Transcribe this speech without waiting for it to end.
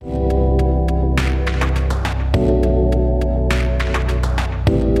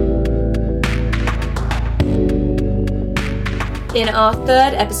In our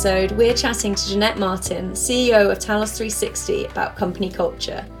third episode, we're chatting to Janette Martin, CEO of Talos360, about company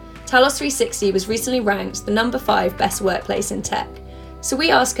culture. Talos360 was recently ranked the number 5 best workplace in tech. So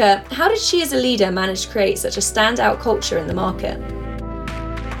we ask her, how did she as a leader manage to create such a standout culture in the market?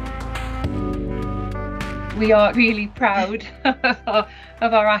 We are really proud of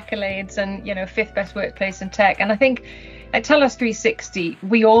our accolades and, 5th best workplace in tech. And I think at Talos360,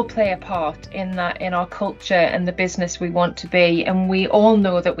 we all play a part in that, in our culture and the business we want to be. And we all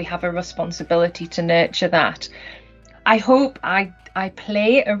know that we have a responsibility to nurture that. I hope I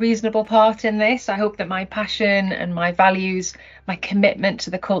play a reasonable part in this. I hope that my passion and my values, my commitment to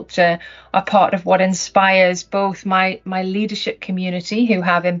the culture are part of what inspires both my leadership community, who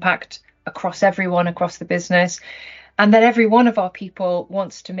have impact across everyone across the business, and that every one of our people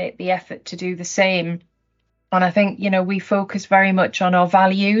wants to make the effort to do the same. And I think, we focus very much on our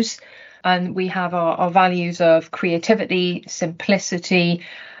values, and we have our values of creativity, simplicity,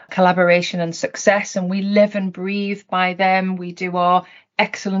 collaboration and success, and we live and breathe by them. We do our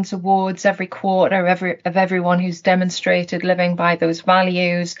excellence awards every quarter of everyone who's demonstrated living by those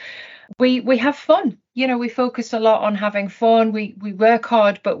values. We have fun. We focus a lot on having fun. We work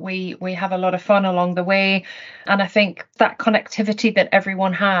hard, but we have a lot of fun along the way. And I think that connectivity that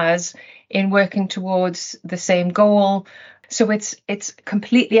everyone has in working towards the same goal. So it's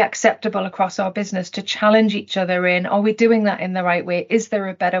completely acceptable across our business to challenge each other in, are we doing that in the right way? Is there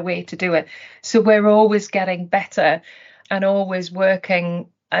a better way to do it? So we're always getting better and always working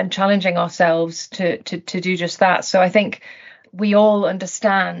and challenging ourselves to do just that. So I think we all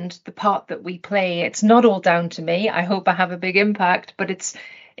understand the part that we play. It's not all down to me. I hope I have a big impact, but it's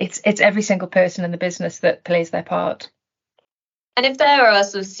every single person in the business that plays their part. And if there are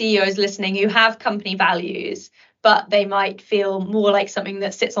sort of CEOs listening who have company values, but they might feel more like something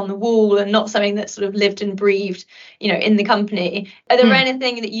that sits on the wall and not something that's sort of lived and breathed, in the company, are there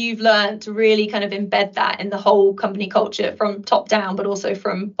anything that you've learned to really kind of embed that in the whole company culture from top down, but also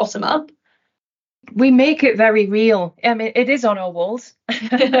from bottom up? We make it very real. I mean, it is on our walls,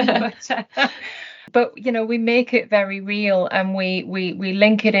 but we make it very real, and we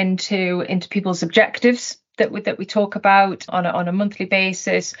link it into people's objectives that we talk about on a monthly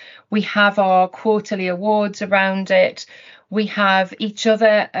basis. We have our quarterly awards around it. We have each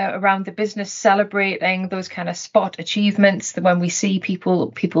other around the business celebrating those kind of spot achievements that when we see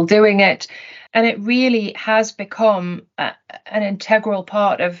people doing it. And it really has become an integral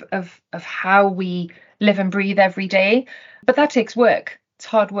part of how we live and breathe every day. But that takes work. It's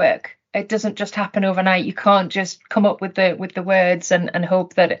hard work. It doesn't just happen overnight. You can't just come up with the words and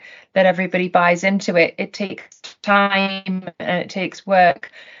hope that everybody buys into it. It takes time and it takes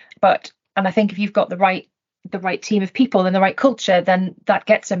work. And I think if you've got the right team of people and the right culture, then that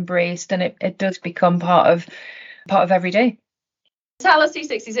gets embraced, and it does become part of every day.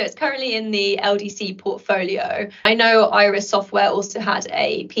 Talos360, so it's currently in the LDC portfolio. I know Iris Software also had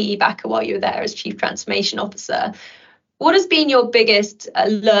a PE backer while you were there as Chief Transformation Officer. What has been your biggest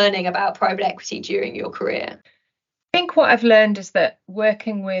learning about private equity during your career? I think what I've learned is that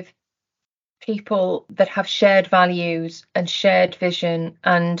working with people that have shared values and shared vision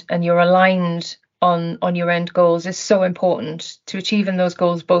and you're aligned on your end goals is so important to achieving those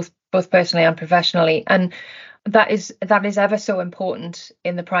goals, both personally and professionally. And that is ever so important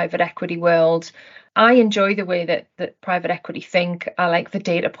in the private equity world. I enjoy the way that private equity think. I like the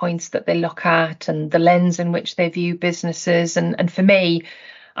data points that they look at and the lens in which they view businesses. And for me,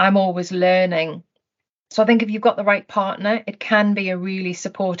 I'm always learning. So I think if you've got the right partner, it can be a really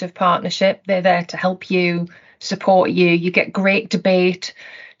supportive partnership. They're there to help you, support you. You get great debate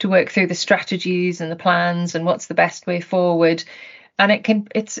to work through the strategies and the plans and what's the best way forward. And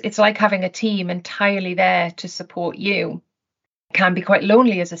it's like having a team entirely there to support you. It can be quite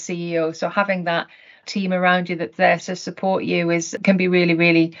lonely as a CEO. So having that team around you that's there to support you can be really,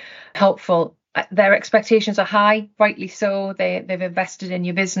 really helpful. Their expectations are high, rightly so. They've invested in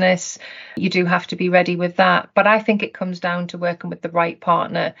your business. You do have to be ready with that. But I think it comes down to working with the right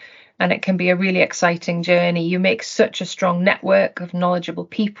partner, and it can be a really exciting journey. You make such a strong network of knowledgeable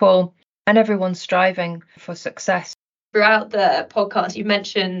people, and everyone's striving for success. Throughout the podcast, you've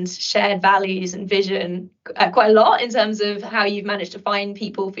mentioned shared values and vision quite a lot in terms of how you've managed to find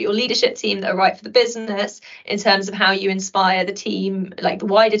people for your leadership team that are right for the business, in terms of how you inspire the team, like the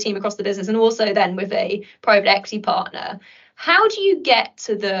wider team across the business, and also then with a private equity partner. How do you get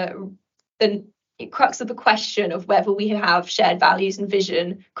to the crux of the question of whether we have shared values and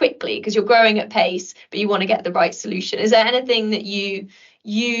vision quickly? Because you're growing at pace, but you want to get the right solution. Is there anything that you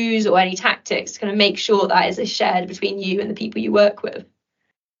use or any tactics to kind of make sure that is shared between you and the people you work with?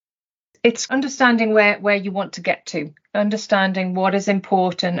 It's understanding where you want to get to understanding what is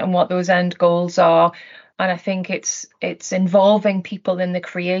important and what those end goals are. And I think it's involving people in the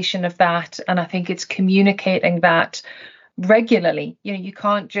creation of that. And I think it's communicating that regularly. You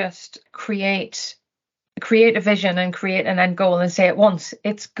can't just create a vision and create an end goal and say it once.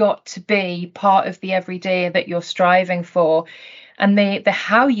 It's got to be part of the everyday that you're striving for. And the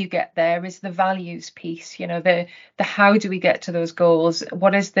how you get there is the values piece. The how do we get to those goals?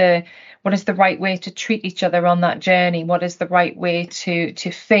 What is the right way to treat each other on that journey? What is the right way to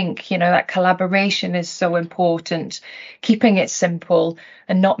think? That collaboration is so important. Keeping it simple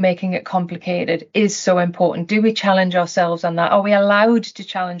and not making it complicated is so important. Do we challenge ourselves on that? Are we allowed to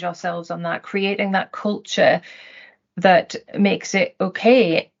challenge ourselves on that? Creating that culture that makes it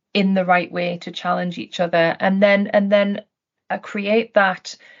okay in the right way to challenge each other, and then create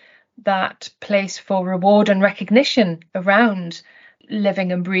that place for reward and recognition around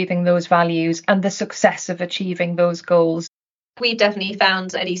living and breathing those values and the success of achieving those goals. We definitely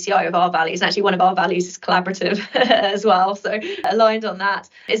found at ECI with our values, and actually one of our values is collaborative as well, so aligned on that,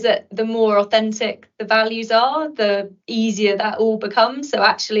 is that the more authentic the values are, the easier that all becomes. So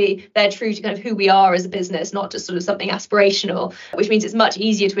actually they're true to kind of who we are as a business, not just sort of something aspirational, which means it's much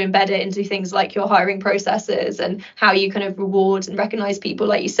easier to embed it into things like your hiring processes and how you kind of reward and recognize people,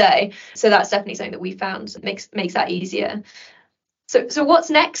 like you say. So that's definitely something that we found makes that easier. So what's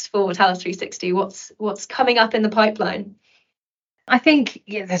next for Talos360? What's coming up in the pipeline? I think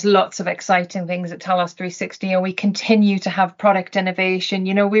there's lots of exciting things at Talos360, and we continue to have product innovation.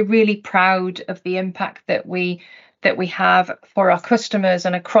 We're really proud of the impact that we have for our customers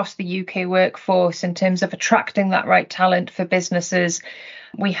and across the UK workforce in terms of attracting that right talent for businesses.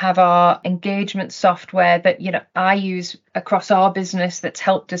 We have our engagement software that I use across our business that's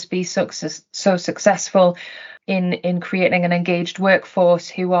helped us be so successful in creating an engaged workforce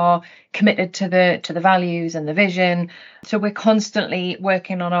who are committed to the values and the vision. So we're constantly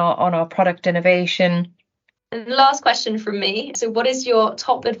working on our product innovation. And last question from me. So what is your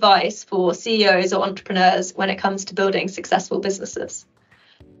top advice for CEOs or entrepreneurs when it comes to building successful businesses?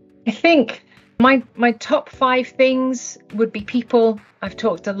 I think my top 5 things would be people. I've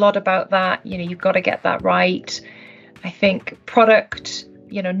talked a lot about that. You've got to get that right. I think product,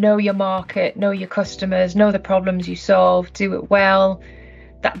 know your market, know your customers, know the problems you solve, do it well.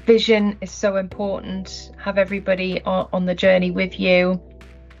 That vision is so important. Have everybody on the journey with you.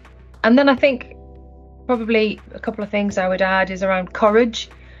 And then I think probably a couple of things I would add is around courage.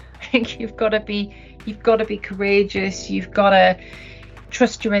 I think you've got to be courageous. You've got to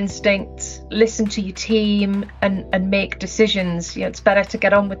trust your instincts, listen to your team, and make decisions. It's better to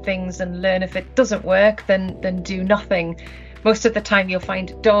get on with things and learn if it doesn't work than do nothing. Most of the time you'll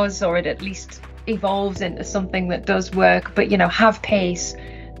find it does, or it at least evolves into something that does work. But have pace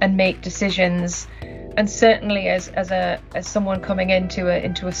and make decisions. And certainly as someone coming into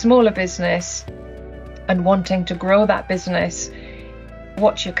a smaller business and wanting to grow that business,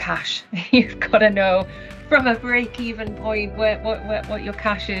 watch your cash. You've got to know from a break-even point what your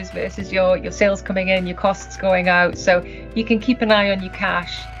cash is versus your sales coming in, your costs going out. So you can keep an eye on your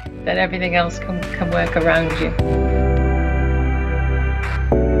cash, then everything else can work around you.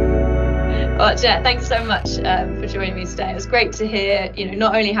 Well, Janette, thanks so much for joining me today. It was great to hear,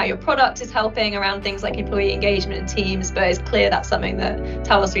 not only how your product is helping around things like employee engagement and teams, but it's clear that's something that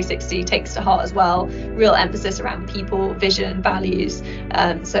Talos360 takes to heart as well. Real emphasis around people, vision, values.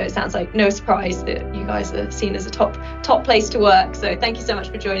 So it sounds like no surprise that you guys are seen as a top place to work. So thank you so much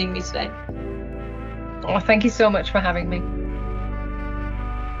for joining me today. Oh, thank you so much for having me.